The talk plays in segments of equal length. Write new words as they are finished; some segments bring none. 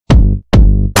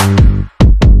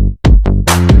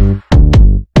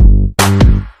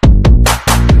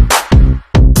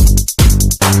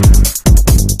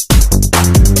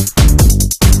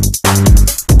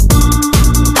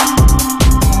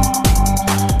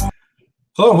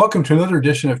Hello and welcome to another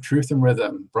edition of Truth and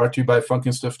Rhythm, brought to you by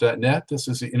FunkinStuff.net. This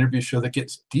is the interview show that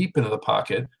gets deep into the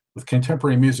pocket with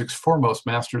contemporary music's foremost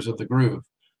masters of the groove.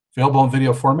 Available in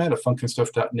video format at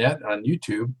FunkinStuff.net on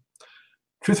YouTube.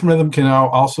 Truth and Rhythm can now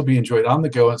also be enjoyed on the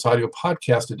go in its audio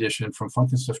podcast edition from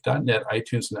FunkinStuff.net,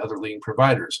 iTunes, and other leading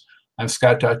providers. I'm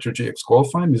Scott Dr. J.X.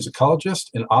 Goldfine, musicologist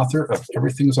and author of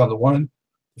Everything's on the One,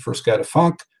 the First Guide to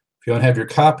Funk. If you don't have your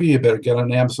copy, you better get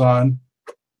on Amazon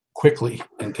quickly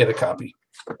and get a copy.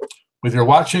 Whether you're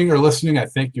watching or listening, I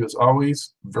thank you as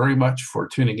always very much for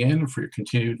tuning in and for your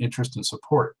continued interest and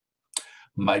support.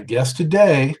 My guest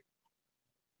today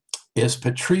is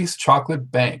Patrice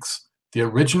 "Chocolate" Banks, the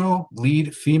original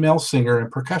lead female singer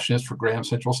and percussionist for Graham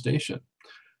Central Station.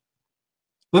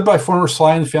 Led by former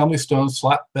Sly and the Family Stone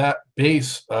slap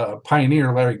bass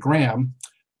pioneer Larry Graham,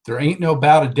 there ain't no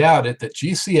doubt it that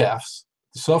GCF's,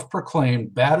 the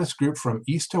self-proclaimed baddest group from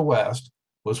east to west,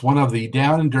 was one of the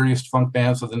down and dirtiest funk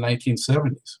bands of the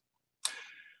 1970s.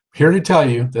 Here to tell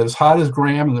you that as hot as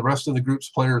Graham and the rest of the group's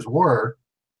players were,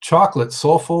 Chocolate's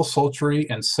soulful, sultry,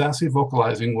 and sassy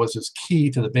vocalizing was as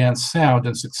key to the band's sound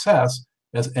and success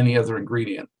as any other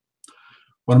ingredient.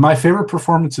 One of my favorite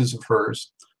performances of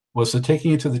hers was the Taking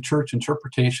You to the Church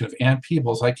interpretation of Ann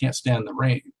Peebles' I Can't Stand the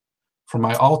Rain from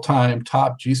my all-time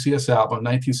top GCS album,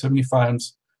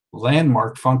 1975's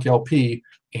landmark funk LP,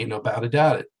 Ain't No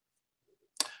Doubt It.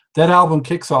 That album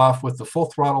kicks off with the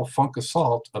full-throttle funk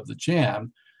assault of The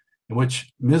Jam, in which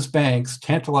Ms. Banks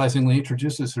tantalizingly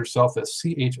introduces herself as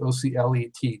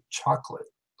C-H-O-C-L-E-T, Chocolate.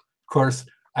 Of course,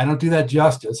 I don't do that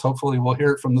justice. Hopefully we'll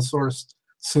hear it from the source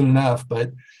soon enough,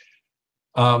 but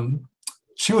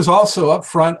she was also up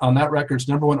front on that record's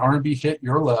 #1 R&B hit,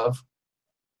 Your Love.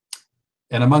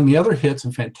 And among the other hits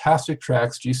and fantastic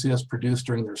tracks GCS produced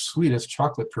during their sweetest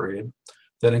Chocolate period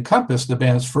that encompassed the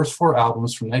band's first 4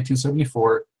 albums from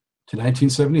 1974 to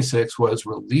 1976 was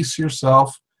Release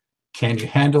Yourself, Can You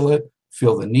Handle It,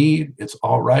 Feel the Need, It's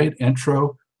All Right,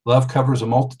 Intro, Love Covers a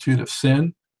Multitude of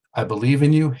Sin, I Believe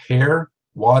in You, Hair,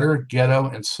 Water, Ghetto,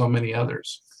 and so many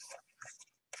others.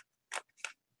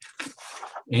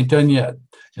 Ain't done yet.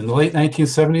 In the late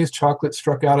 1970s, Chocolate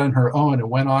struck out on her own and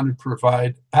went on to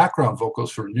provide background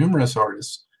vocals for numerous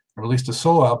artists and released a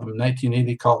solo album in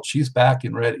 1980 called She's Back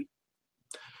and Ready.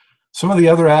 Some of the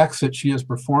other acts that she has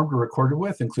performed or recorded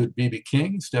with include B.B.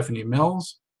 King, Stephanie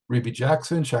Mills, Reby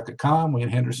Jackson, Chaka Khan, Wayne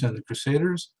Henderson and the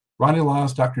Crusaders, Ronnie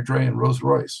Laws, Dr. Dre, and Rose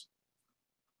Royce.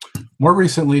 More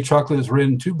recently, Chocolate has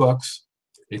written 2 books,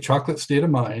 A Chocolate State of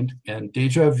Mind and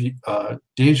Deja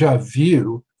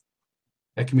View,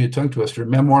 that can be a tongue twister,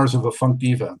 Memoirs of a Funk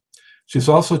Diva. She's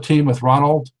also teamed with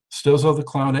Ronald Stozo the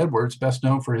Clown Edwards, best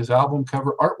known for his album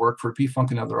cover artwork for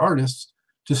P-Funk and other artists,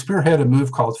 to spearhead a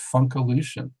move called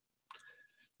Funkolution,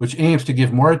 which aims to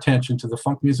give more attention to the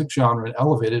funk music genre and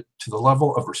elevate it to the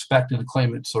level of respect and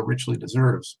acclaim it so richly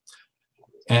deserves.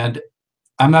 And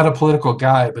I'm not a political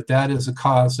guy, but that is a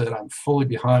cause that I'm fully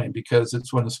behind because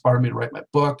it's what inspired me to write my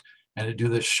book and to do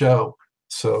this show.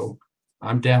 So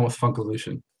I'm down with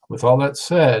Funkolution. With all that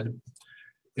said,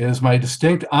 it is my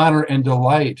distinct honor and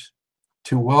delight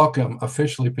to welcome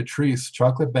officially Patrice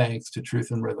 "Chocolate" Banks to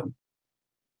Truth and Rhythm.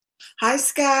 Hi,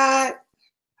 Scott.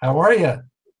 How are you?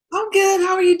 I'm good.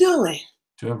 How are you doing?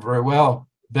 Doing very well.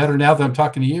 Better now that I'm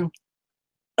talking to you.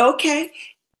 Okay.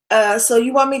 So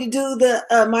you want me to do the,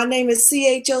 my name is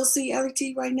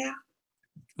C-H-O-C-L-E-T right now?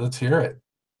 Let's hear it.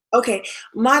 Okay.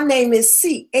 My name is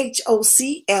C-H-O-C-L-E-T,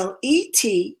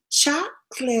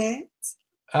 Chocolate.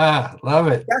 Ah, love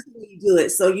it. That's the way you do it.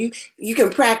 So you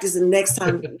can practice and next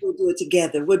time we'll do it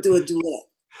together. We'll do a duet.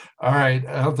 All right.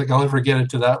 I don't think I'll ever get it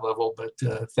to that level, but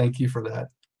thank you for that.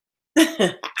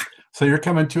 So you're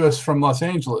coming to us from Los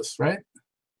Angeles, right?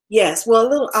 Yes. Well, a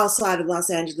little outside of Los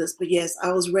Angeles, but yes,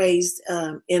 I was raised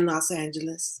in Los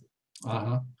Angeles.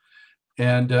 Uh-huh.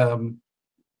 And I'm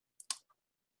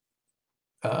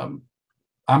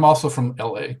also from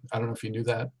LA. I don't know if you knew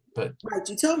that, but right,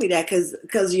 you told me that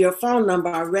because your phone number,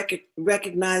 I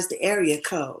recognized the area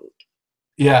code.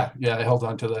 Yeah, I held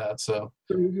on to that. So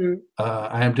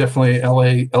I am definitely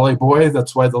LA boy.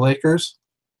 That's why the Lakers.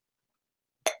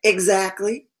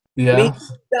 Exactly. Yeah. Me,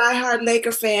 diehard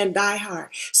Laker fan, diehard.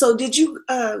 So did you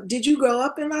grow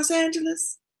up in Los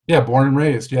Angeles? Yeah, born and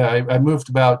raised. Yeah, I moved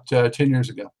about 10 years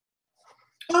ago.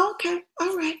 Oh, okay,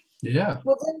 all right. Yeah.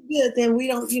 Well, very good. Then we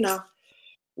don't,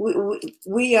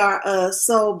 we are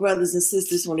soul brothers and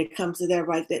sisters when it comes to that,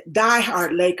 right? That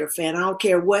diehard Laker fan. I don't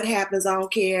care what happens. I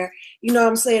don't care. You know what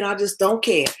I'm saying? I just don't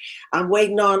care. I'm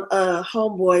waiting on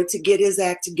homeboy to get his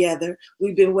act together.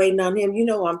 We've been waiting on him. You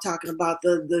know what I'm talking about,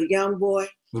 the young boy.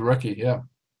 The rookie, yeah.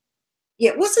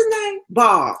 Yeah, what's his name?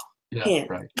 Ball. Yeah, Hint.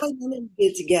 right. Wait a minute,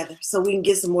 get together so we can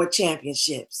get some more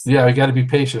championships. Yeah, we got to be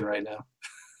patient right now.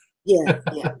 Yeah,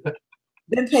 yeah.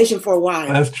 Been patient for a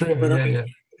while. That's true. But Yeah, yeah.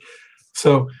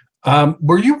 So,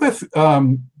 were you with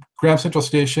Graham Central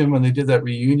Station when they did that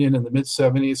reunion in the mid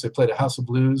 '70s? They played a House of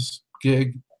Blues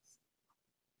gig.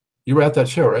 You were at that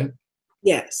show, right?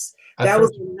 yes, I that thought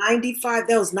was in 95.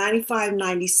 That was 95,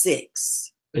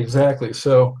 96. exactly.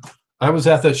 So, I was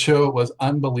at that show. It was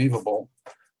unbelievable,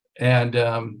 and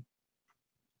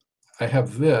I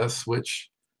have this, which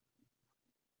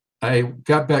I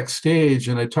got backstage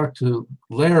and I talked to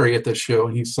Larry at the show,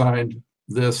 and he signed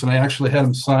this, and I actually had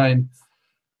him sign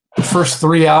the first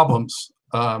 3 albums.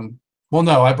 Well,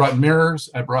 no, I brought Mirrors,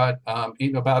 I brought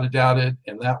Ain't Nobody Doubt It,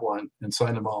 and that one, and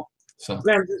signed them all. So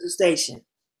Grand Central Station.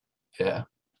 yeah,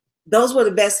 Those were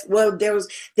the best. Well, there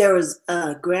was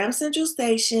Graham Central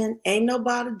Station, Ain't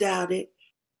Nobody Doubt It,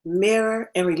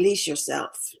 Mirror, and Release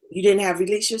Yourself. You didn't have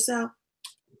Release Yourself?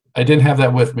 I didn't have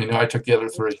that with me. No, I took the other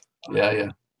 3. Yeah,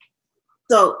 yeah.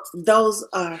 So those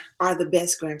are the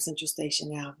best Graham Central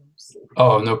Station albums,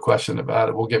 Oh, no question about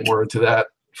it. We'll get more into that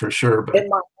for sure. But in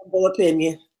my humble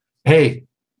opinion. hey,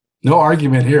 no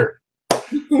argument here.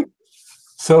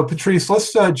 So Patrice,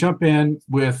 let's jump in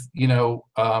with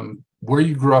where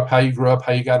you grew up, how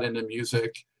you got into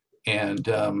music, and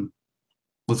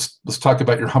let's talk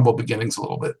about your humble beginnings a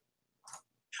little bit.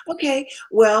 Okay,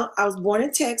 well, I was born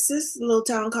in Texas, a little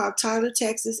town called Tyler,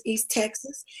 Texas, East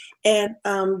Texas, and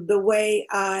the way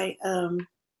I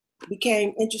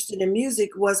became interested in music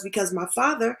was because my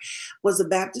father was a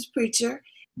Baptist preacher,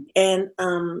 and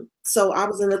so I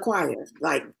was in the choir,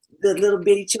 like the little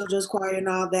bitty children's choir and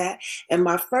all that. And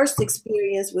my first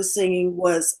experience with singing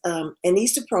was an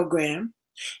Easter program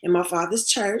in my father's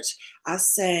church. I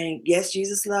sang "Yes,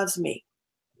 Jesus Loves Me,"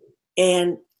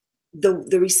 and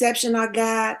the reception I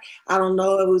got, I don't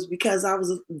know, it was because I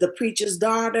was the preacher's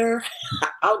daughter.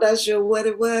 I'm not sure what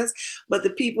it was, but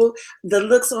the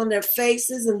looks on their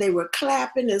faces, and they were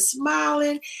clapping and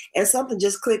smiling, and something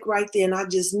just clicked right there. And I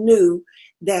just knew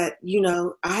that,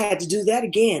 I had to do that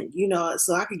again,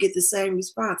 so I could get the same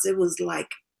response. It was like,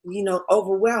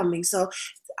 overwhelming. So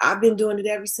I've been doing it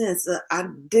ever since. I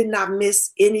did not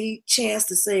miss any chance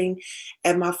to sing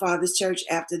at my father's church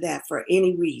after that for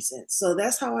any reason. So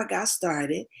that's how I got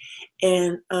started.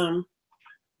 And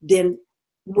then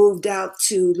moved out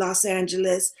to Los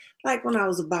Angeles, like when I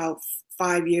was about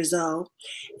 5 years old.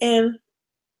 And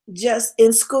just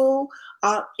in school,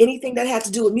 anything that had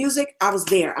to do with music, I was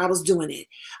there. I was doing it.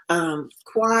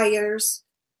 Choirs,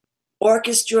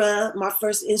 orchestra. My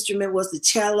first instrument was the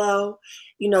cello.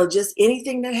 Just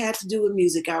anything that had to do with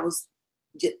music. I was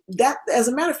that. As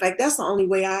a matter of fact, that's the only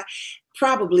way I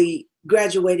probably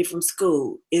graduated from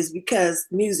school, is because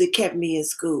music kept me in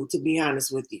school, to be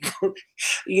honest with you.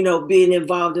 Being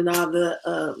involved in all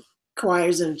the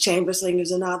choirs and chamber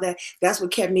singers and all that, that's what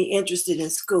kept me interested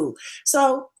in school.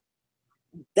 So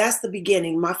that's the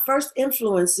beginning. My first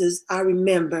influences, I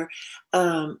remember,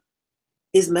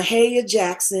 is Mahalia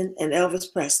Jackson and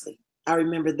Elvis Presley. I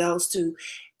remember those two,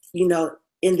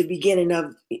 in the beginning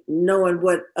of knowing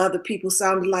what other people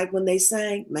sounded like when they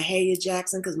sang. Mahalia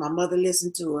Jackson, because my mother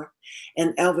listened to her,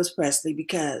 and Elvis Presley,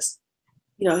 because,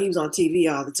 he was on TV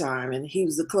all the time, and he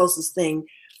was the closest thing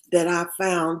that I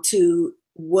found to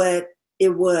what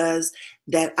it was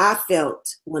that I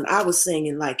felt when I was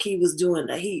singing. Like he was doing,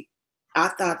 I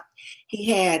thought he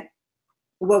had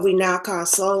what we now call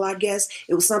soul, I guess.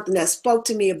 It was something that spoke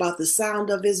to me about the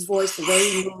sound of his voice, the way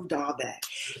he moved, all that.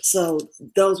 So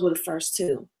those were the first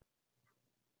two.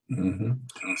 Mm-hmm.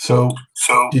 So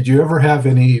did you ever have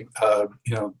any,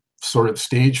 sort of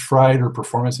stage fright or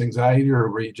performance anxiety, or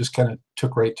where you just kind of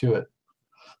took right to it?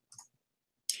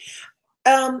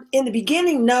 In the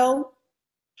beginning, no.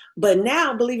 But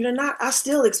now, believe it or not, I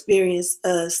still experience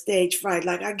stage fright.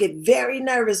 Like I get very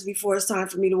nervous before it's time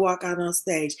for me to walk out on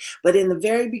stage. But in the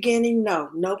very beginning,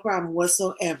 no problem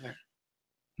whatsoever.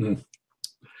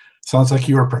 Sounds like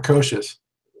you were precocious.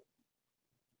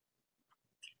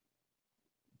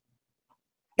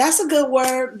 That's a good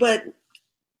word, but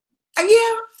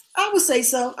yeah, I would say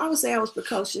so. I would say I was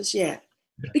precocious, yeah.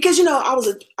 Because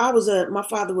my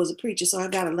father was a preacher, so I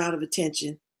got a lot of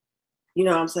attention. You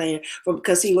know what I'm saying?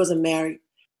 Because he wasn't married.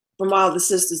 From all the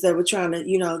sisters that were trying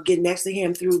to, get next to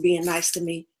him through being nice to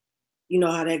me. You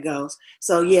know how that goes.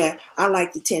 So yeah, I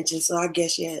like attention. So I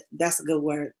guess, yeah, that's a good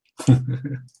word.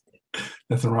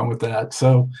 Nothing wrong with that.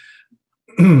 So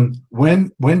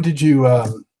when did you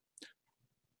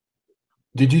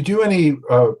do any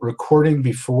recording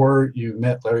before you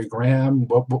met Larry Graham?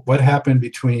 What happened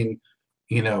between,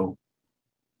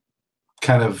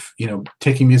 kind of,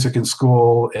 taking music in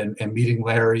school and meeting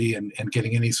Larry and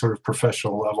getting any sort of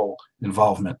professional level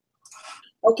involvement?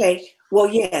 Okay, well,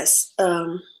 yes.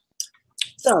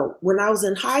 So when I was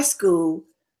in high school,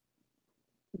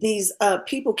 these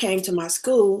people came to my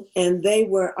school and they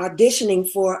were auditioning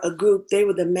for a group. They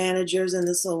were the managers and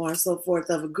the so on and so forth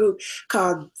of a group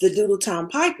called the Doodletown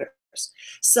Pipers.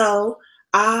 So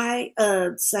I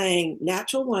sang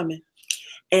Natural Woman,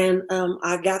 and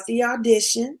I got the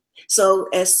audition. So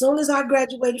as soon as I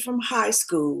graduated from high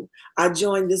school, I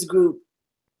joined this group,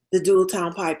 the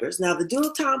Doodletown Pipers. Now, the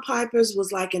Doodletown Pipers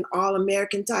was like an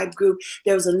all-American type group.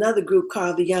 There was another group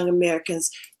called the Young Americans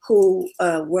who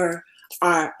were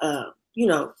our,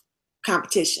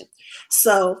 competition.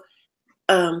 So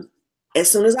as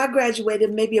soon as I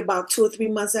graduated, maybe about 2 or 3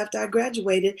 months after I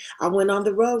graduated, I went on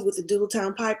the road with the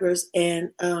Doodletown Pipers, and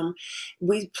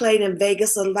we played in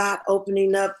Vegas a lot,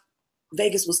 opening up.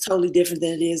 Vegas was totally different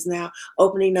than it is now,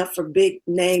 opening up for big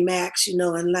name acts, in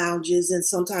lounges and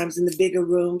sometimes in the bigger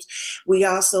rooms. We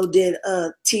also did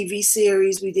a TV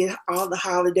series. We did all the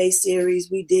holiday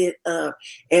series. We did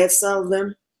Ed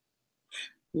Sullivan.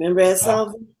 Remember Ed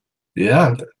Sullivan?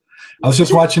 Yeah. I was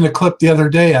just watching a clip the other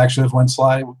day, actually, of when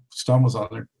Sly Stone was on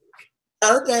there.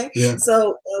 Okay. Yeah.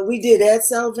 So we did Ed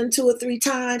Sullivan 2 or 3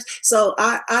 times. So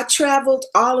I traveled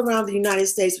all around the United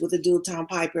States with the Doodletown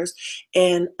Pipers.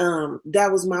 And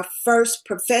that was my first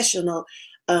professional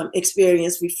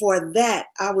experience. Before that,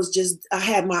 I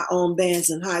had my own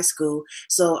bands in high school.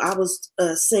 So I was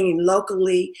singing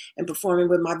locally and performing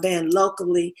with my band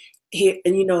locally here,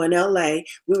 and in LA.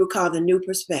 We were called the New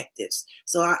Perspectives.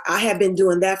 So I had been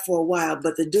doing that for a while,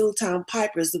 but the Doodletown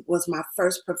Pipers was my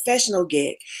first professional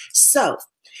gig. So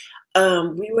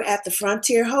we were at the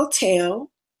Frontier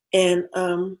Hotel and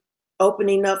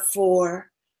opening up for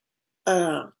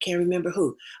can't remember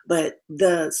who, but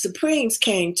the Supremes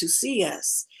came to see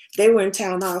us. They were in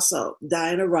town also.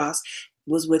 Diana Ross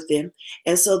was with them.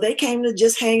 And so they came to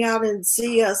just hang out and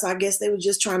see us. I guess they were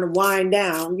just trying to wind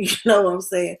down, you know what I'm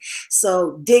saying?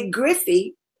 So Dick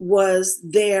Griffey was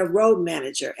their road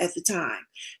manager at the time.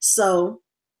 So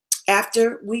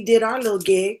after we did our little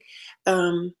gig,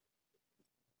 after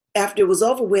it was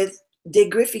over with, Dick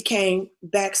Griffey came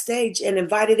backstage and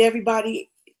invited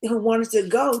everybody who wanted to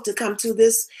go to come to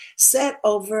this set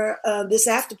over this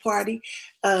after party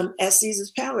at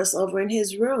Caesar's Palace over in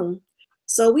his room.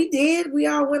 So we did. We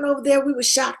all went over there. We were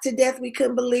shocked to death. We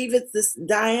couldn't believe it.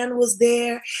 Diane was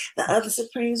there. The other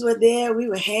Supremes were there. We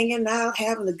were hanging out,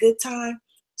 having a good time.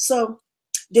 So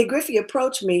Dick Griffey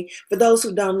approached me. For those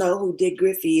who don't know who Dick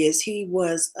Griffey is, he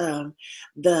was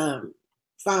the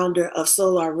founder of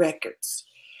Solar Records.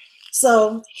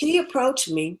 So he approached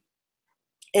me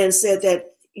and said that,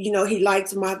 he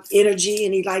liked my energy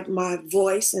and he liked my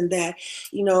voice, and that,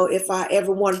 if I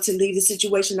ever wanted to leave the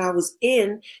situation I was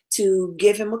in, to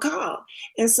give him a call.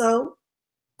 And so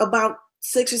about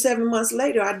 6 or 7 months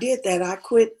later, I did that. I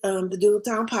quit the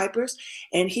Doodletown Pipers,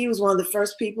 and he was one of the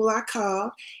first people I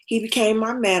called. He became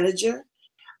my manager.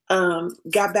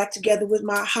 Got back together with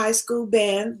my high school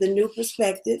band, the New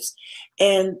Perspectives,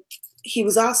 and he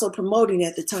was also promoting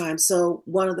at the time. So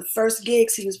one of the first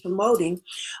gigs he was promoting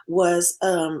was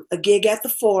a gig at the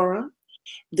Forum.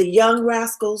 The Young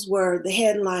Rascals were the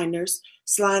headliners.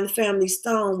 Sly and the Family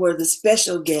Stone were the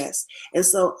special guests. And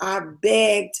so I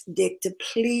begged Dick to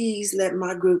please let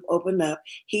my group open up.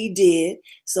 He did.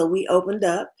 So we opened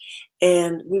up,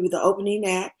 and we were the opening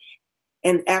act.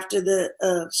 And after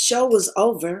the show was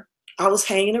over, I was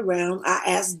hanging around. I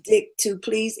asked Dick to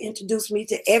please introduce me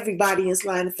to everybody in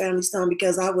Sly and the Family Stone,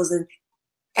 because I was an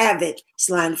avid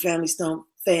Sly and the Family Stone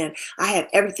fan. I had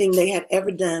everything they had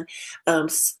ever done.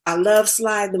 I love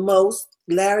Sly the most.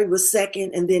 Larry was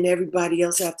second, and then everybody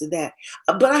else after that.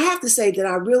 But I have to say that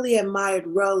I really admired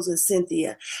Rose and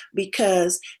Cynthia,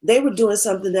 because they were doing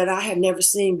something that I had never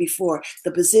seen before.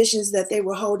 The positions that they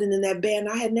were holding in that band,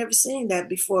 I had never seen that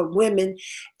before. Women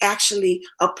actually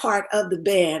a part of the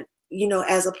band,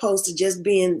 as opposed to just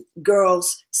being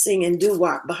girls singing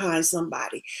doo-wop behind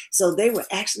somebody. So they were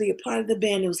actually a part of the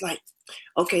band. It was like,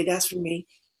 okay, that's for me.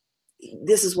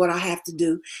 This is what I have to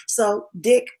do. So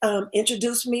Dick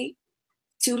introduced me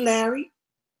to Larry.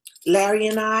 Larry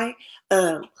and I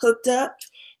hooked up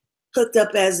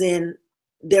as in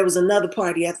there was another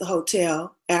party at the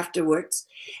hotel afterwards,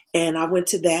 and I went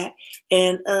to that.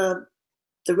 And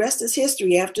the rest is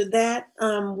history. After that,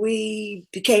 we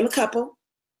became a couple.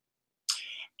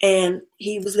 And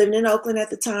he was living in Oakland at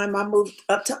the time. I moved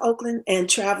up to Oakland and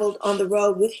traveled on the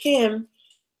road with him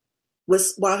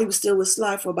while he was still with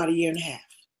Sly for about 1.5 years.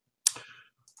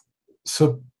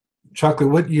 So Chocolate,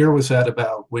 what year was that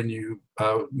about when you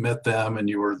met them and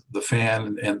you were the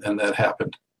fan and that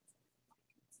happened?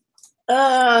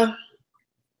 Uh,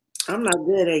 I'm not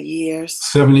good at years.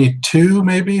 72,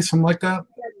 maybe, something like that?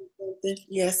 70 something.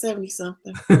 Yeah, 70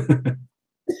 something.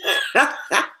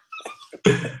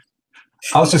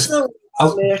 I was just, So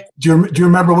do you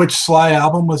remember which Sly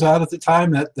album was out at the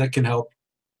time? That can help.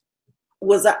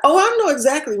 was I? Oh, I know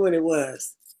exactly what it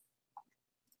was.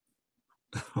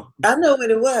 I know what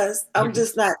it was. I'm Okay.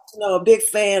 just not, a big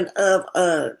fan of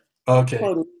Okay,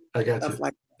 quote I got you. stuff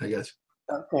like I got you.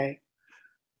 that. Okay.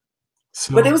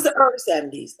 But it So was the early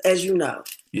 70s, as you know.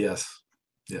 yes,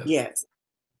 yes, Yes.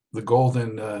 the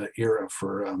golden era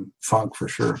for funk for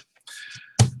sure.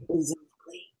 Exactly.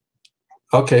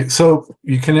 Okay, so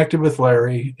you connected with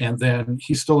Larry, and then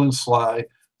he's still in Sly.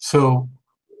 So,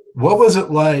 what was it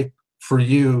like for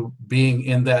you being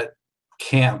in that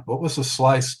camp? What was the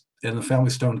Sly and the Family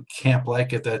Stone camp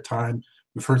like at that time?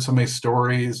 We've heard so many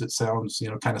stories. It sounds,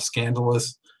 kind of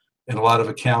scandalous in a lot of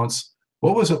accounts.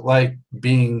 What was it like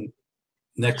being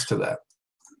next to that?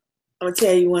 I'm gonna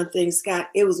tell you one thing, Scott.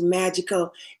 It was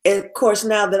magical. And of course,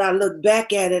 now that I look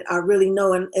back at it, I really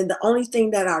know. And the only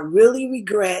thing that I really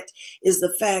regret is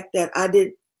the fact that I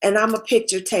did. And I'm a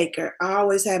picture taker. I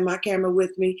always had my camera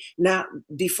with me. Not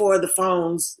before the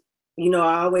phones.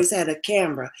 I always had a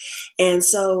camera, and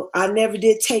so I never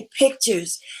did take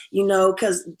pictures.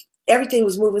 Because everything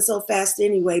was moving so fast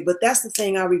anyway. But that's the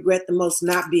thing I regret the most: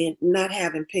 not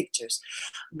having pictures.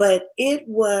 But it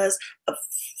was,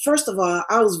 first of all,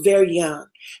 I was very young.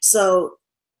 So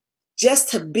just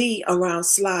to be around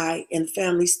Sly and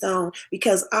Family Stone,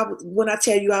 because when I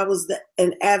tell you I was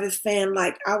an avid fan,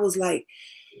 like I was like,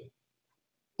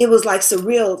 it was like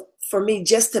surreal for me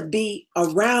just to be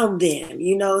around them.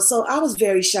 So I was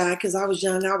very shy because I was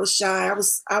young. I was shy.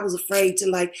 I was afraid to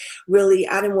like really,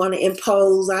 I didn't want to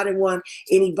impose. I didn't want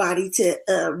anybody to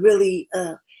really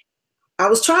I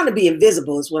was trying to be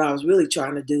invisible is what I was really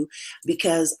trying to do,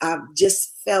 because I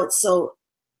just felt so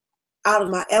out of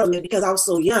my element because I was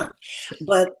so young.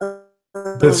 But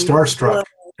The starstruck, well,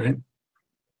 right?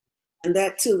 and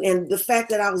that too, and the fact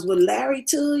that I was with Larry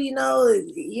too,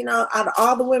 out of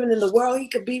all the women in the world he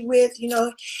could be with,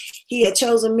 he had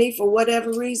chosen me for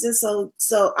whatever reason.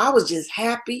 So I was just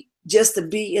happy just to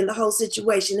be in the whole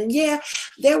situation. And yeah,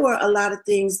 there were a lot of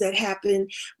things that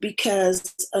happened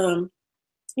because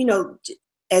you know,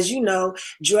 as you know,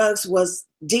 drugs was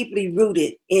deeply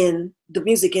rooted in the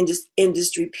music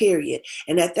industry, period.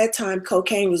 And at that time,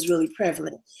 cocaine was really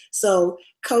prevalent. So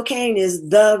cocaine is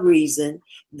the reason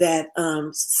that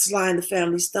Sly and the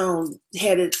Family Stone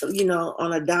headed,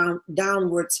 on a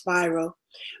downward spiral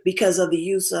because of the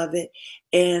use of it.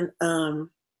 And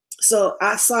so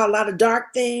I saw a lot of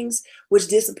dark things, which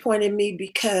disappointed me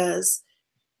because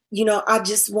I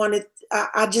just wanted,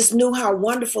 I just knew how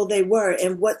wonderful they were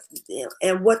and what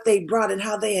they brought and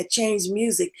how they had changed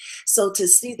music. So to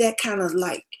see that kind of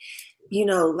like,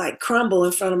 like crumble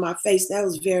in front of my face, that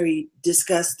was very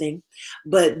disgusting.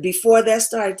 But before that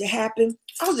started to happen,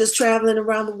 I was just traveling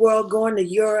around the world, going to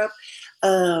Europe.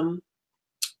 Um,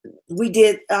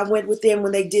 I went with them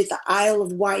when they did the Isle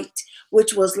of Wight,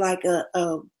 which was like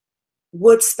a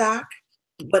Woodstock,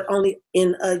 but only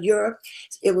in Europe.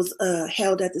 It was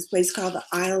held at this place called the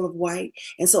Isle of Wight.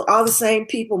 And so all the same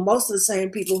people, most of the same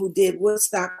people who did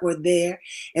Woodstock were there.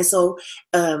 And so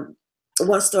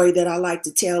one story that I like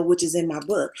to tell, which is in my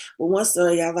book, but one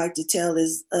story I like to tell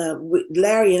is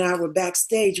Larry and I were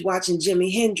backstage watching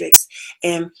Jimi Hendrix,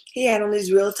 and he had on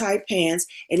his real tight pants,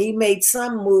 and he made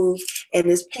some move, and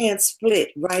his pants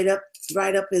split right up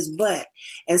his butt.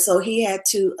 And so he had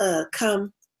to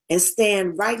come and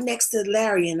stand right next to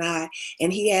Larry and I.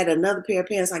 And he had another pair of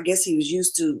pants. I guess he was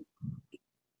used to,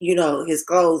 his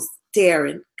clothes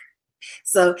tearing.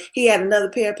 So he had another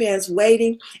pair of pants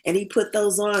waiting, and he put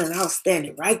those on, and I was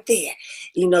standing right there.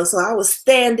 So I was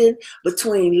standing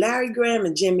between Larry Graham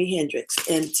and Jimi Hendrix.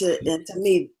 And to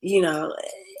me,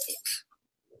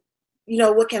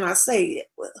 what can I say?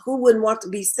 Who wouldn't want to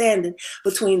be standing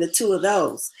between the two of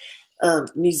those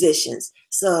musicians?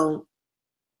 So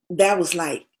that was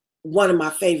like one of my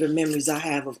favorite memories I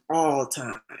have of all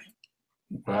time.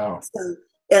 Wow. So,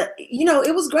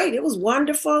 it was great. It was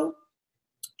wonderful.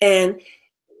 And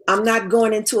I'm not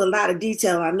going into a lot of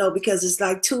detail, I know, because it's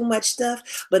like too much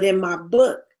stuff. But in my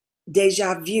book,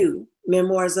 Deja Vu,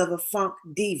 Memoirs of a Funk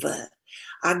Diva,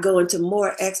 I go into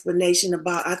more explanation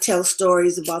about, I tell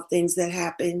stories about things that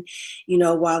happened, you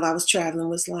know, while I was traveling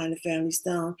with Sly and the Family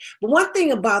Stone. But one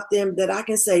thing about them that I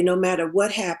can say, no matter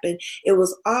what happened, it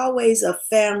was always a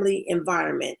family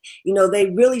environment. You know,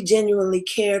 they really genuinely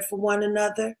cared for one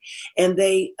another, and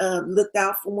they looked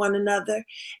out for one another.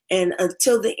 And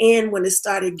until the end, when it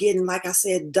started getting, like I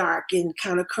said, dark and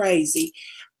kind of crazy,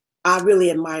 I really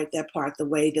admired that part, the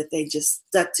way that they just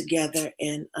stuck together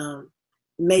and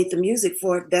made the music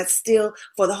for it. That's still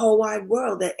for the whole wide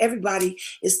world, that everybody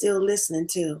is still listening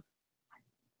to.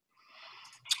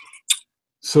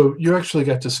 So you actually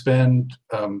got to spend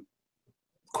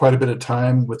quite a bit of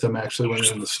time with them actually when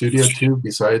you're in the studio too,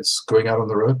 besides going out on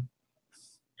the road?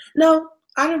 No,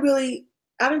 I didn't really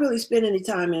spend any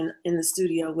time in the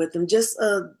studio with them, just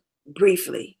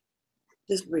briefly,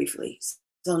 just briefly.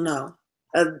 So no,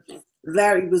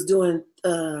 Larry was doing,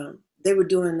 they were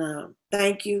doing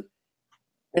Thank You,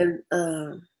 and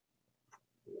so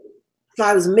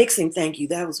I was mixing Thank You.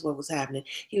 That was what was happening.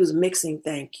 He was mixing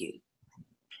Thank You.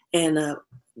 And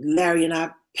Larry and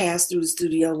I passed through the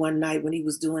studio one night when he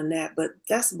was doing that, but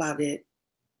that's about it.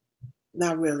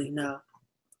 Not really, no.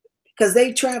 Because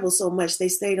they traveled so much, they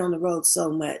stayed on the road so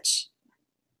much.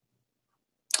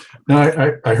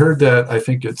 Now, I heard that, I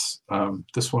think it's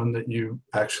this one that you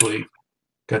actually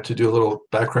got to do a little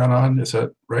background on. Is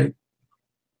that right?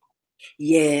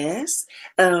 Yes,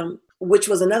 which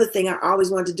was another thing I always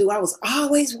wanted to do. I was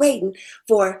always waiting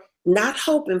for, not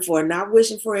hoping for, not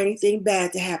wishing for anything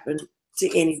bad to happen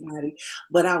to anybody,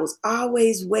 but I was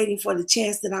always waiting for the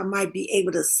chance that I might be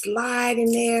able to slide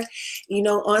in there, you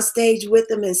know, on stage with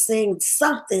them and sing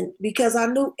something, because I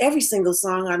knew every single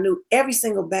song, I knew every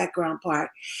single background part.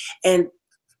 And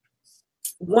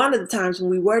one of the times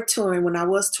when we were touring, when I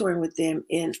was touring with them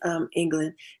in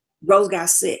England, Rose got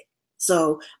sick.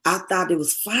 So I thought it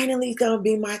was finally going to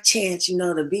be my chance, you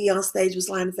know, to be on stage with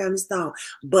Sly and the Family Stone.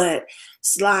 But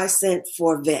Sly sent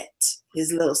for Vet,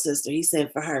 his little sister. He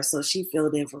sent for her, so she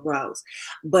filled in for Rose.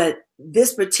 But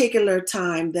this particular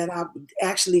time that I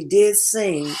actually did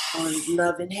sing on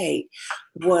Love and Hate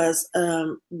was,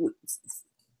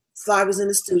 Sly was in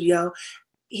the studio.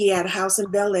 He had a house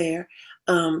in Bel Air.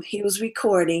 He was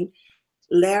recording.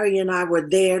 Larry and I were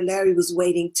there. Larry was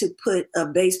waiting to put a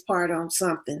bass part on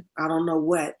something. I don't know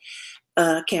what.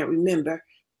 Can't remember.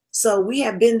 So we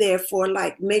had been there for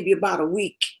like maybe about a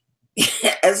week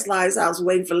at Sly's house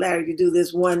waiting for Larry to do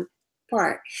this one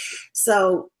part.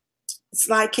 So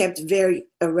Sly kept very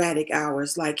erratic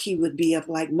hours. Like he would be up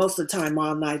like most of the time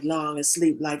all night long and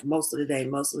sleep like most of the day,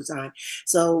 most of the time.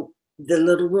 So the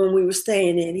little room we were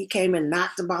staying in, he came and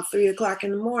knocked about 3 o'clock in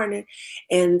the morning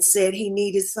and said he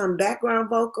needed some background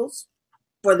vocals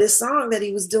for this song that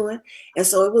he was doing. And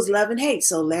so it was Love and Hate.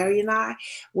 So Larry and I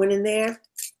went in there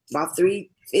about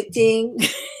 3:15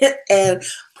 and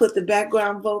put the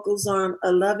background vocals on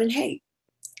a Love and Hate.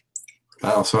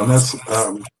 Wow. So that's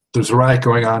There's a Riot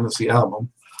Going On is the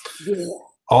album. Yeah.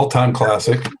 All-time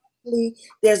classic.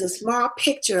 There's a small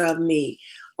picture of me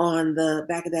on the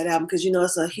back of that album, because you know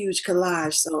it's a huge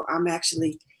collage, so I'm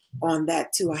actually on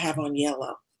that too. I have on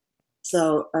yellow.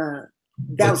 So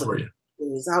that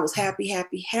was I was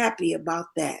happy about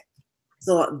that.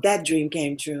 So that dream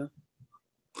came true.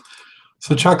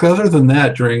 So Chuck, other than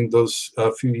that, during those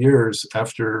few years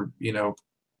after, you know,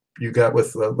 you got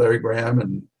with Larry Graham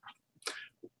and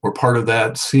were part of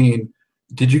that scene,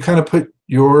 did you kind of put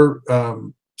your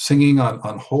singing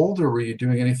on hold, or were you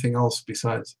doing anything else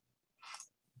besides?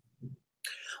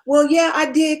 Well, yeah,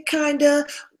 I did kind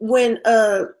of. When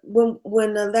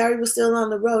Larry was still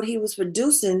on the road, he was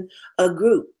producing a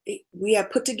group. We had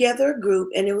put together a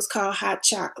group, and it was called Hot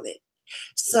Chocolate.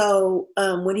 So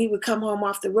when he would come home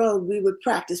off the road, we would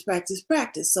practice.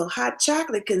 So Hot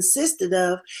Chocolate consisted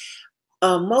of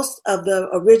most of the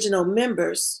original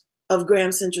members of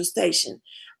Graham Central Station.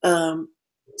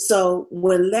 So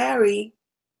when Larry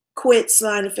quit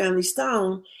Sly and the Family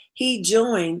Stone, he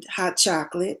joined Hot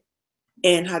Chocolate,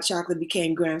 and Hot Chocolate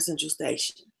became Graham Central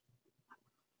Station.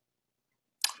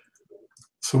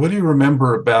 So what do you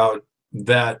remember about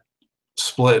that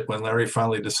split when Larry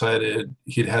finally decided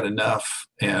he'd had enough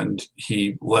and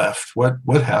he left?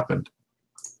 What happened?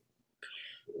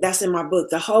 That's in my book.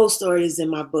 The whole story is in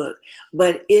my book.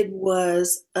 But it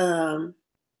was a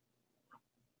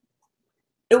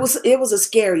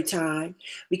scary time,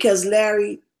 because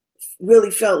Larry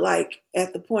really felt like,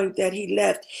 at the point that he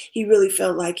left, he really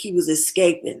felt like he was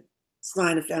escaping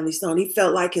Sly and the Family Stone. He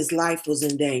felt like his life was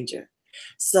in danger.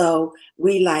 So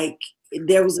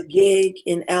there was a gig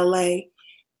in LA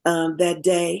that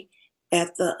day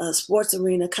at the Sports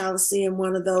Arena Coliseum,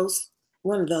 one of those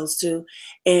two.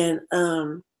 And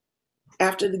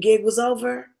after the gig was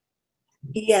over,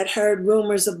 he had heard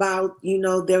rumors about,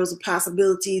 there was a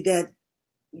possibility that,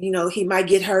 he might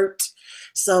get hurt.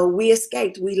 So we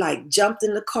escaped. We like jumped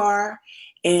in the car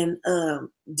and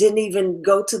didn't even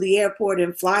go to the airport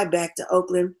and fly back to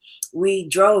Oakland. We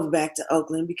drove back to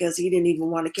Oakland because he didn't even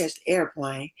want to catch the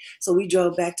airplane. So we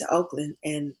drove back to Oakland,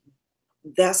 and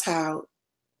that's how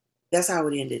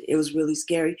it ended. It was really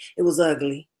scary. It was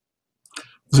ugly.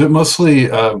 Was it mostly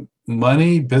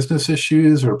money, business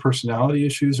issues, or personality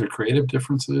issues, or creative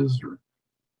differences? Or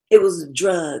it was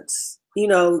drugs.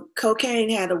 Cocaine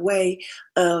had a way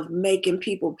of making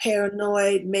people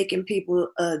paranoid, making people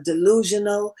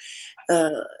delusional,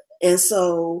 and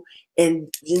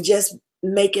just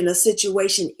making a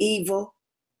situation evil.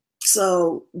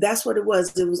 So that's what it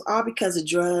was. It was all because of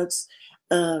drugs.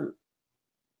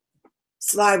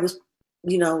 Sly was,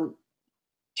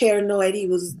 paranoid. He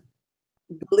was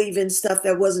believing stuff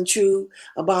that wasn't true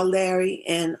about Larry,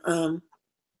 and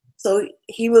so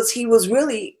he was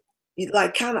really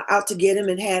like kind of out to get him,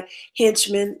 and had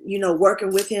henchmen,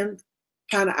 working with him,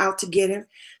 kind of out to get him.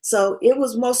 So it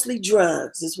was mostly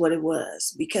drugs is what it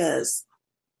was, because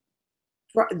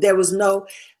there was no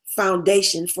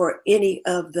foundation for any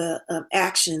of the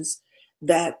actions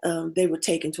that they were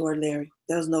taking toward Larry.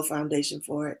 There was no foundation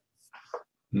for it.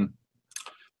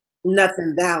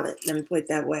 Nothing valid, let me put it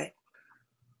that way.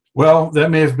 Well,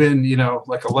 that may have been,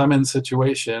 like a lemon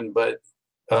situation, but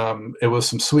it was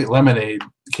some sweet lemonade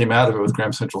came out of it with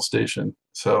Graham Central Station.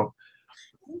 So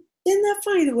isn't that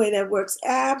funny the way that works?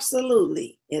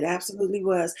 Absolutely. It absolutely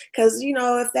was. Because,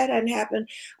 if that hadn't happened,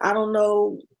 I don't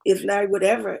know if Larry would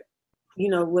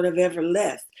have ever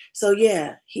left. So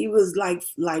yeah, he was like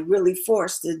really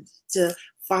forced to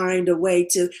find a way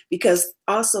to, because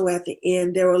also at the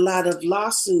end there were a lot of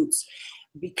lawsuits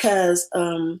because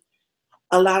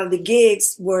a lot of the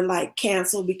gigs were like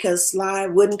canceled because Sly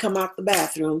wouldn't come out the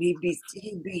bathroom. He'd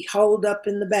be holed up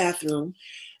in the bathroom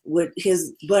with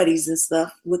his buddies and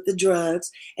stuff with the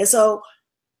drugs. And so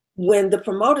when the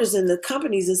promoters and the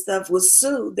companies and stuff would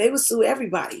sue, they would sue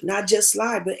everybody, not just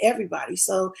Sly, but everybody.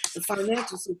 So the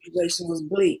financial situation was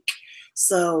bleak.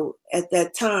 So at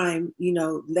that time,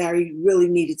 Larry really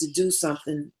needed to do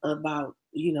something about,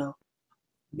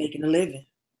 making a living.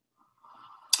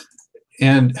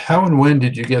 And how and when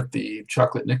did you get the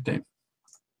chocolate nickname?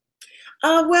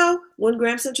 Well, when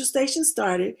Graham Central Station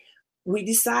started, we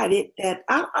decided that,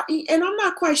 and I'm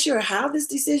not quite sure how this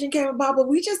decision came about, but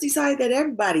we just decided that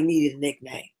everybody needed a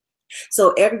nickname.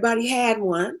 So everybody had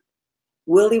one.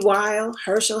 Willie Wild,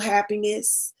 Herschel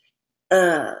Happiness,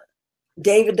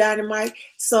 David Dynamite.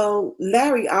 So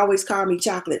Larry always called me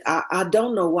Chocolate. I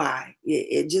don't know why.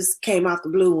 It just came out the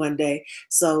blue one day.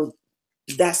 So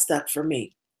that stuck for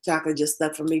me. Chocolate just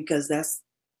stuck for me because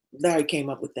Larry came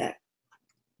up with that.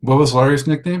 What was Larry's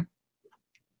nickname?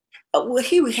 Well,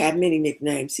 he had many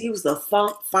nicknames. He was the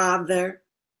Funk Father.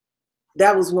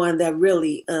 That was one that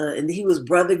really, and he was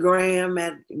Brother Graham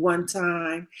at one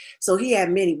time. So he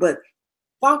had many, but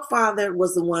Funk Father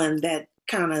was the one that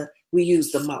kind of we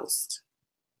used the most.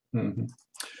 Mm-hmm.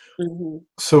 Mm-hmm.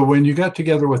 So when you got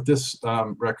together with this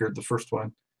record, the first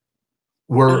one,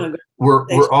 were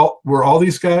all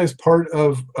these guys part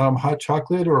of Hot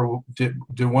Chocolate, or did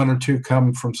one or two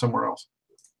come from somewhere else?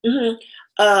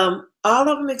 Mm-hmm. All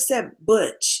of them except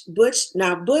Butch.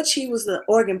 Butch, he was the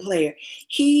organ player.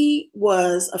 He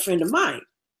was a friend of mine.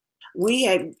 We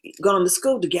had gone to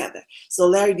school together. So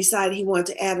Larry decided he wanted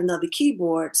to add another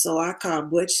keyboard. So I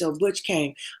called Butch. So Butch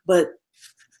came. But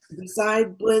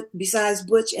besides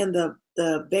Butch and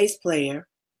the bass player,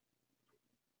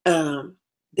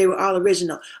 they were all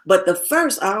original. But the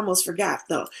first, I almost forgot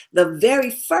though, the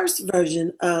very first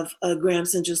version of Graham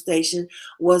Central Station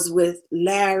was with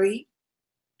Larry,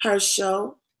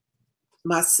 Herschel,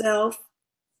 myself,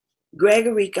 Greg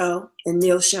Arico, and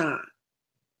Neil Sean.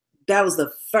 That was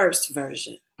the first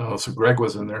version. Oh, so Greg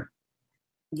was in there.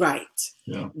 Right.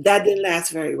 Yeah. That didn't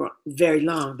last very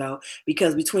long though,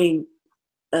 because between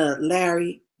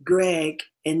Larry, Greg,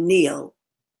 and Neil,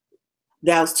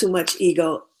 that was too much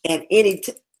ego at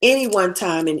any one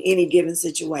time in any given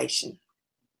situation.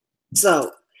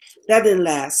 So that didn't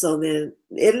last. So then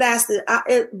it lasted.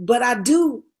 But I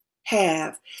do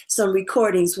have some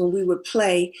recordings when we would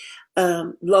play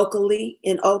locally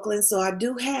in Oakland. So I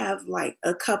do have like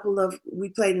we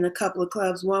played in a couple of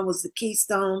clubs. One was the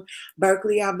Keystone,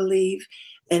 Berkeley, I believe,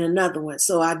 and another one.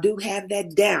 So I do have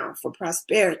that down for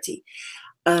Prosperity,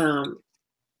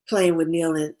 playing with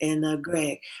Neil and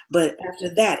Greg. But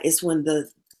after that, it's when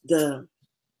the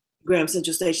Graham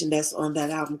Central Station that's on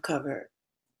that album cover,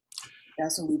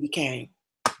 that's when we became.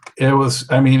 It was,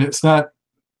 I mean, it's not,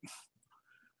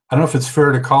 I don't know if it's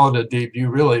fair to call it a debut,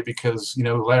 really, because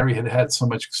Larry had had so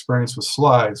much experience with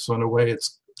Sly, so in a way,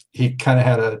 he kind of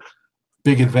had a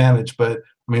big advantage. But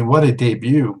I mean, what a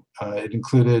debut! It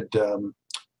included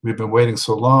 "We've Been Waiting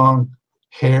So Long,"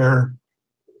 "Hair,"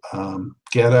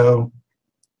 "Ghetto,"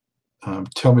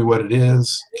 "Tell Me What It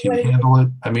Is," "Can You Handle It?"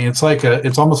 I mean,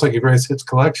 it's almost like a greatest hits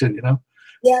collection,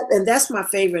 Yeah, and that's my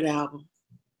favorite album.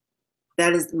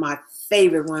 That is my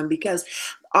favorite one because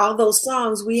all those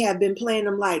songs we have been playing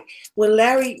them, like when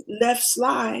Larry left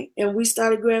Sly and we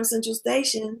started Graham Central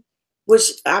Station,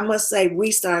 which I must say we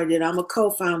started it. I'm a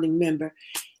co-founding member.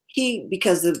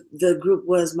 Because the group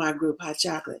was my group, Hot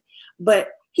Chocolate, but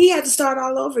he had to start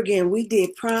all over again. We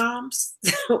did proms,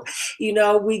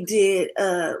 we did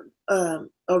a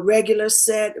regular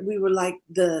set. We were like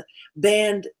the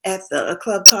band at a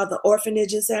club called the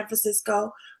Orphanage in San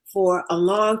Francisco for a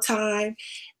long time.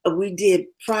 We did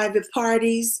private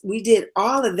parties. We did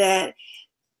all of that,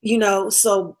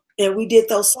 and we did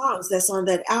those songs that's on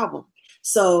that album.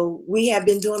 So we had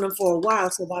been doing them for a while.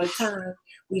 So by the time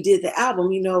we did the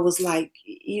album, it was like,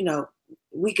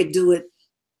 we could do it.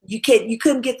 You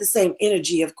couldn't get the same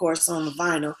energy, of course, on the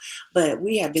vinyl, but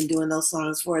we had been doing those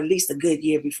songs for at least a good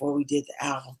year before we did the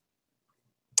album.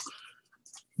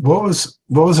 What was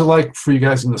it like for you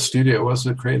guys in the studio? What was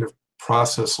the creative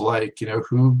process like?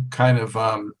 Who kind of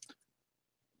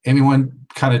anyone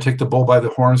kind of take the bull by the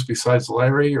horns besides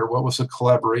Larry, or what was the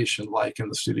collaboration like in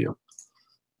the studio?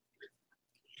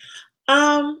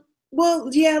 Well,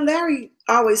 yeah, Larry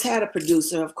always had a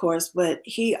producer, of course, but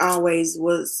he always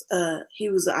was,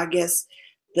 I guess,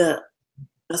 the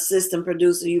assistant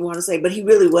producer, you want to say, but he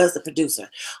really was the producer.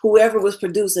 Whoever was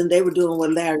producing, they were doing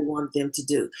what Larry wanted them to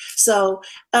do. So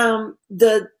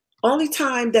the only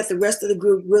time that the rest of the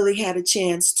group really had a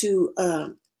chance to,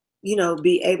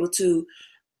 be able to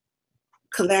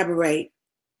collaborate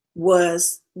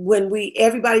was when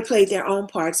everybody played their own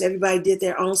parts, everybody did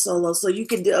their own solos. So you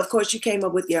could do, of course, you came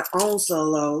up with your own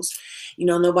solos.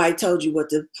 Nobody told you what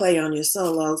to play on your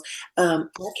solos. I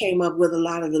came up with a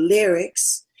lot of the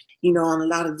lyrics, on a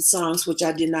lot of the songs, which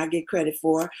I did not get credit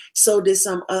for. So did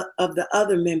some of the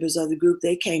other members of the group.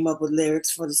 They came up with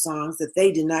lyrics for the songs that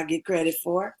they did not get credit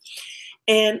for.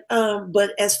 And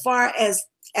but as far as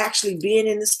actually being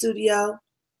in the studio,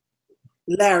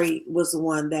 Larry was the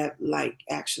one that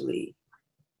actually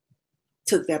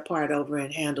took that part over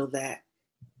and handled that.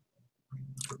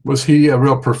 Was he a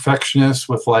real perfectionist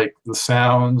with the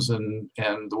sounds and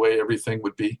the way everything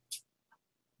would be?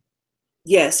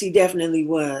 Yes, he definitely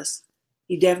was.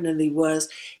 He definitely was.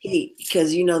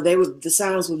 Because the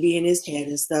sounds would be in his head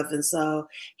and stuff, and so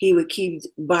he would keep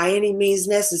by any means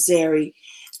necessary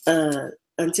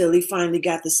until he finally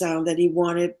got the sound that he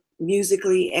wanted,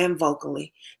 musically and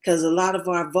vocally, because a lot of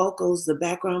our vocals, the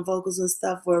background vocals and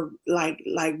stuff, were like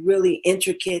really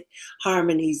intricate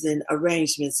harmonies and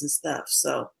arrangements and stuff.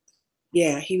 So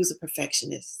yeah, he was a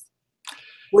perfectionist,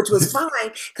 which was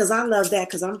fine because I love that,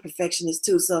 because I'm a perfectionist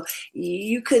too. So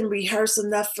you couldn't rehearse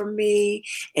enough for me.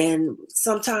 And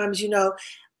sometimes,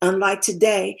 unlike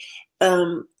today,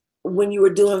 when you were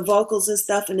doing vocals and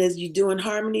stuff, and as you're doing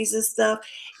harmonies and stuff,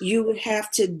 you would have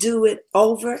to do it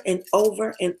over and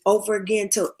over and over again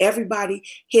till everybody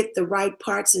hit the right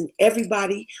parts and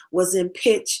everybody was in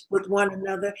pitch with one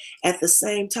another at the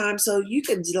same time. So you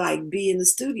could be in the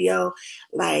studio,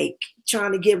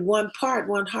 trying to get one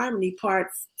harmony part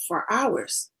for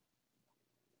hours.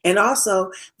 And also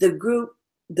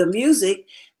the music,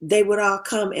 they would all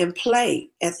come and play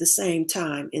at the same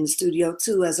time in the studio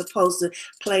too, as opposed to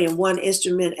playing one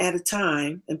instrument at a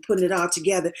time and putting it all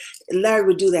together. Larry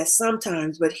would do that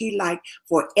sometimes, but he liked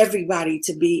for everybody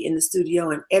to be in the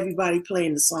studio and everybody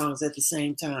playing the songs at the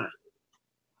same time.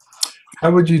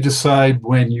 How would you decide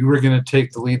when you were going to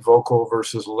take the lead vocal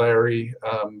versus Larry?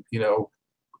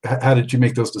 How did you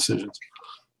make those decisions?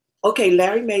 Okay,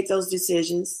 Larry made those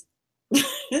decisions.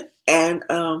 And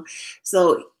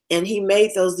and he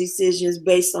made those decisions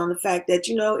based on the fact that,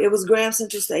 it was Graham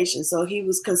Central Station. So he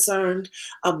was concerned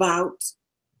about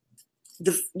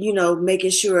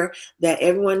making sure that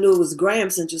everyone knew it was Graham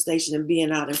Central Station and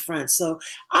being out in front. So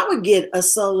I would get a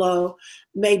solo,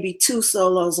 maybe 2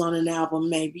 solos on an album,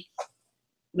 maybe.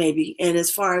 And as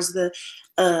far as the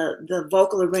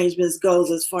vocal arrangements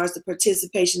goes, as far as the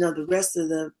participation of the rest of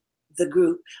the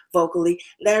group vocally,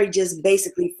 Larry just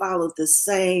basically followed the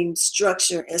same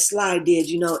structure as Sly did.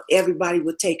 Everybody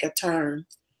would take a turn,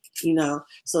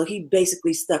 so he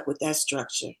basically stuck with that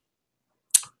structure.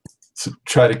 So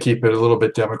try to keep it a little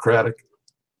bit democratic.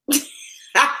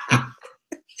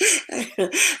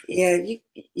 You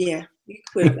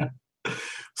quit.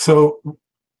 So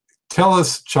Tell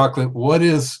us, Chocolate, what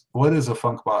is a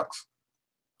funk box?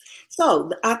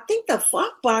 So I think the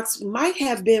funk box might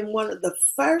have been one of the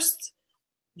first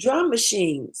drum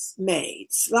machines made.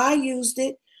 Sly used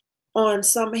it on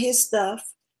some of his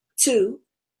stuff too.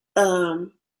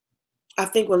 Um, I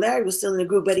think when Larry was still in the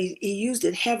group, but he used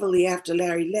it heavily after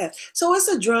Larry left. So it's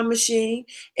a drum machine.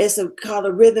 It's called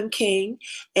a Rhythm King,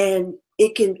 and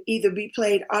it can either be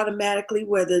played automatically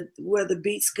where the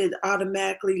beats could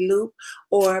automatically loop,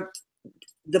 or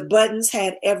the buttons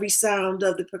had every sound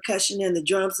of the percussion and the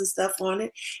drums and stuff on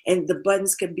it, and the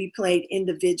buttons could be played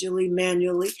individually,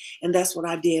 manually, and that's what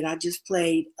I did. I just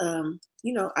played,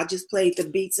 I just played the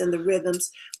beats and the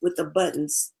rhythms with the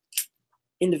buttons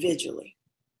individually.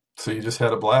 So you just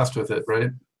had a blast with it,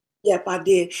 right? Yep, I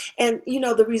did. And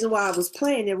the reason why I was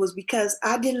playing it was because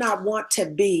I did not want to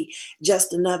be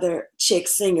just another chick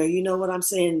singer. You know what I'm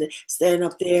saying? Standing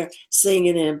up there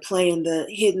singing and playing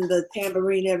hitting the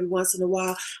tambourine every once in a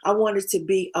while. I wanted to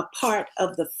be a part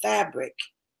of the fabric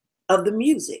of the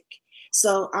music.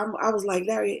 So I was like,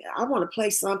 Larry, I want to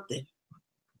play something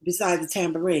besides the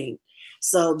tambourine.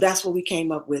 So that's what we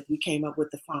came up with. We came up with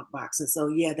the funk box. And so,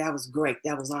 yeah, that was great.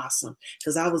 That was awesome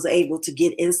because I was able to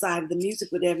get inside of the music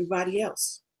with everybody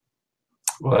else.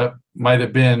 Well, that might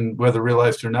have been, whether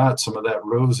realized or not, some of that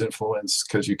Rose influence,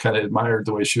 because you kind of admired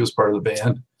the way she was part of the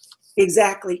band.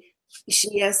 Exactly.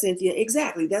 Cynthia.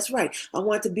 Exactly. That's right. I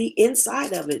want to be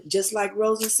inside of it, just like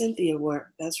Rose and Cynthia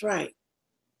were. That's right.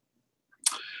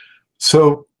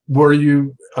 So were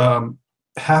you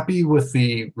happy with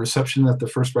the reception that the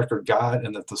first record got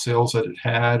and that the sales that it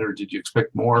had, or did you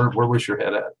expect more? Where was your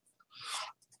head at?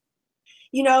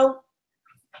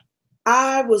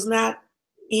 I was not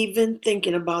even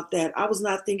thinking about that. I was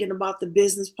not thinking about the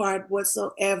business part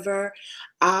whatsoever.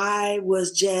 I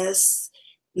was just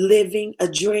living a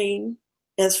dream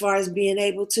as far as being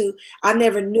able to. I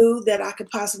never knew that I could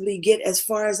possibly get as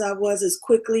far as I was as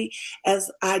quickly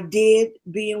as I did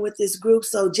being with this group.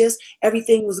 So just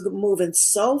everything was moving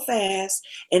so fast,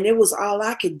 and it was all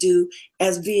I could do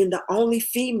as being the only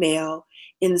female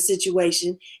in the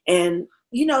situation. And,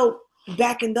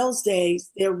 back in those days,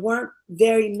 there weren't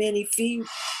very many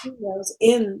females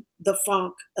in the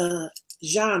funk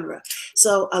genre.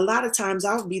 So a lot of times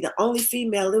I would be the only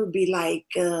female. It would be like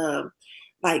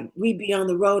we'd be on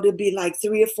the road. It'd be like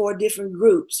 3 or 4 different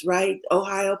groups, right?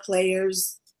 Ohio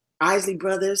Players, Isley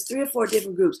Brothers, 3 or 4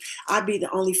 different groups. I'd be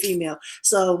the only female.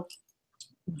 So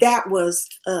that was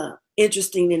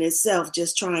interesting in itself,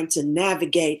 just trying to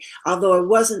navigate, although it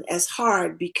wasn't as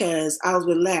hard because I was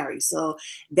with Larry. So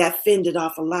that fended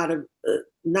off a lot of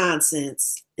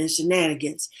nonsense and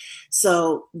shenanigans.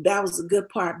 So that was a good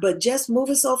part. But just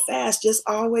moving so fast, just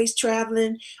always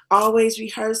traveling, always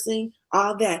rehearsing,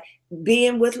 all that.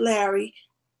 Being with Larry,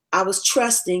 I was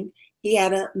trusting. He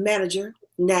had a manager,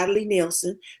 Natalie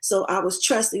Nielsen. So I was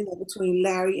trusting that between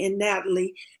Larry and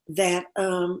Natalie that,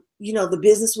 the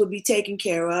business would be taken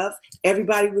care of.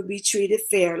 Everybody would be treated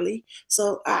fairly.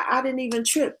 So I didn't even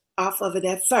trip off of it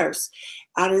at first.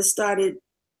 I didn't start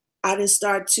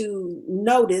to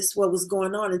notice what was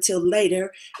going on until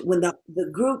later when the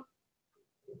group,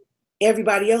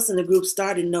 everybody else in the group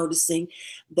started noticing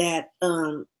that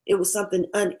it was something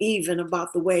uneven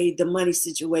about the way the money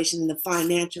situation and the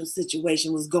financial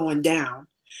situation was going down,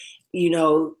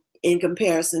 in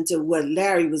comparison to what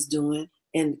Larry was doing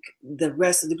and the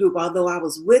rest of the group. Although I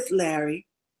was with Larry,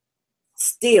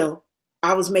 still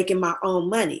I was making my own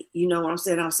money. You know what I'm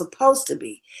saying? I'm supposed to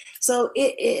be. So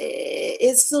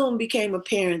it soon became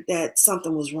apparent that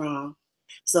something was wrong.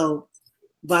 So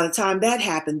by the time that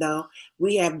happened, though,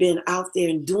 we have been out there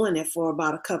and doing it for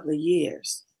about a couple of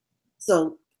years.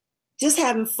 So just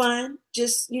having fun,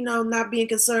 just, not being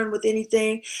concerned with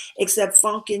anything except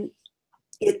funking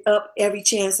it up every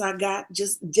chance I got,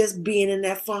 just being in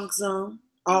that funk zone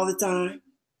all the time.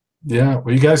 Yeah,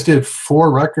 well, you guys did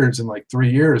 4 records in like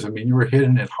 3 years. I mean, you were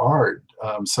hitting it hard.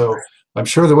 So I'm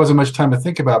sure there wasn't much time to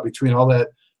think about between all that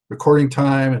recording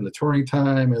time and the touring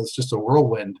time. It was just a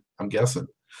whirlwind, I'm guessing.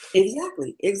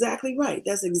 Exactly right.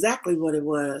 That's exactly what it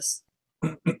was.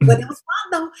 But it was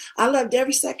fun though. I loved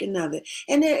every second of it,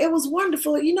 and it was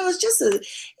wonderful.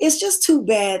 It's just too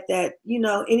bad that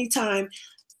anytime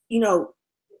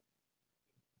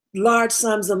large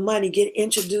sums of money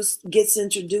gets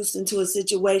introduced into a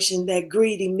situation, that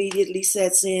greed immediately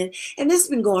sets in, and this has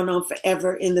been going on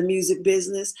forever in the music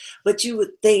business. But you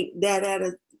would think that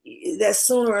that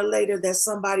sooner or later that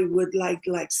somebody would like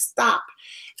stop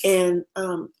and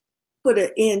put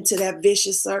an end to that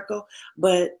vicious circle.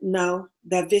 But no,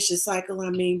 that vicious cycle,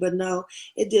 but no,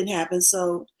 it didn't happen.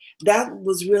 So that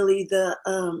was really the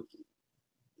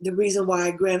reason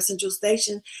why Grand Central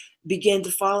Station began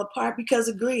to fall apart because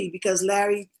of greed, because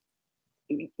Larry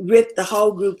ripped the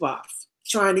whole group off,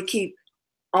 trying to keep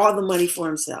all the money for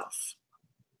himself.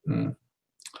 Mm.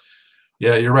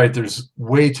 Yeah, you're right. There's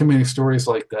way too many stories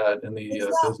like that in the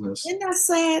business. Isn't that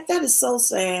sad? That is so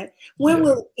sad. When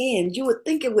will it end? You would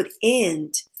think it would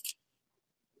end.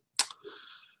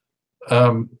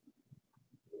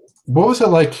 What was it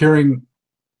like hearing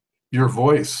your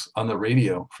voice on the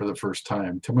radio for the first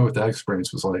time? Tell me what that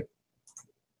experience was like.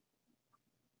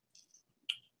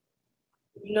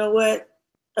 You know what?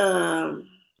 I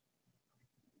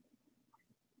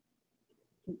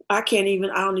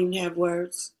don't even have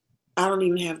words. I don't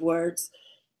even have words.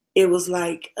 It was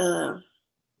like I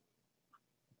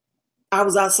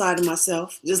was outside of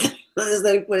myself. Just let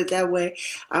me put it that way.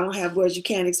 I don't have words. You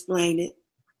can't explain it.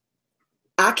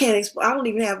 I don't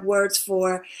even have words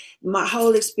for my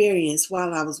whole experience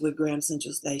while I was with Graham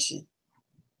Central Station,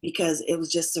 because it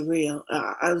was just surreal.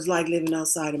 I was like living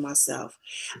outside of myself.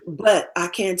 But I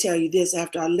can tell you this: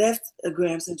 after I left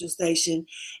Graham Central Station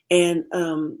and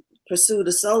pursued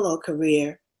a solo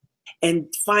career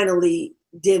and finally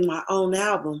did my own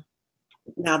album,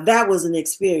 now that was an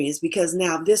experience, because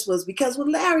because with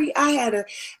Larry, I had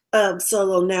a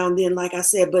solo now and then, like I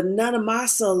said, but none of my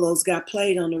solos got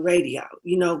played on the radio,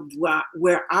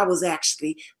 where I was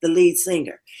actually the lead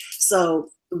singer.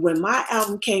 So when my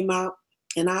album came out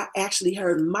and I actually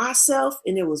heard myself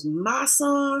and it was my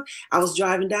song, I was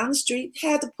driving down the street,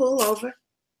 had to pull over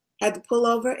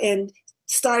and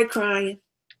started crying,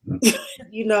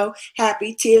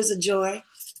 happy, tears of joy.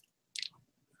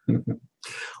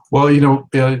 Well,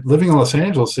 living in Los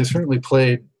Angeles, they certainly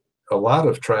played a lot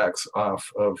of tracks off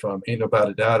of Ain't No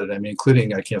Doubt About It. I mean,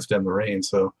 including I Can't Stand the Rain.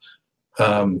 So,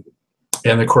 and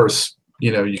of course,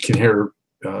 you can hear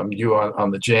you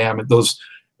on the Jam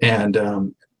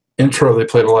and intro. They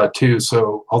played a lot too.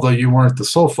 So, although you weren't the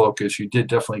sole focus, you did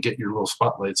definitely get your little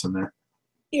spotlights in there.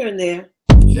 Here and there.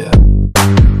 Yeah.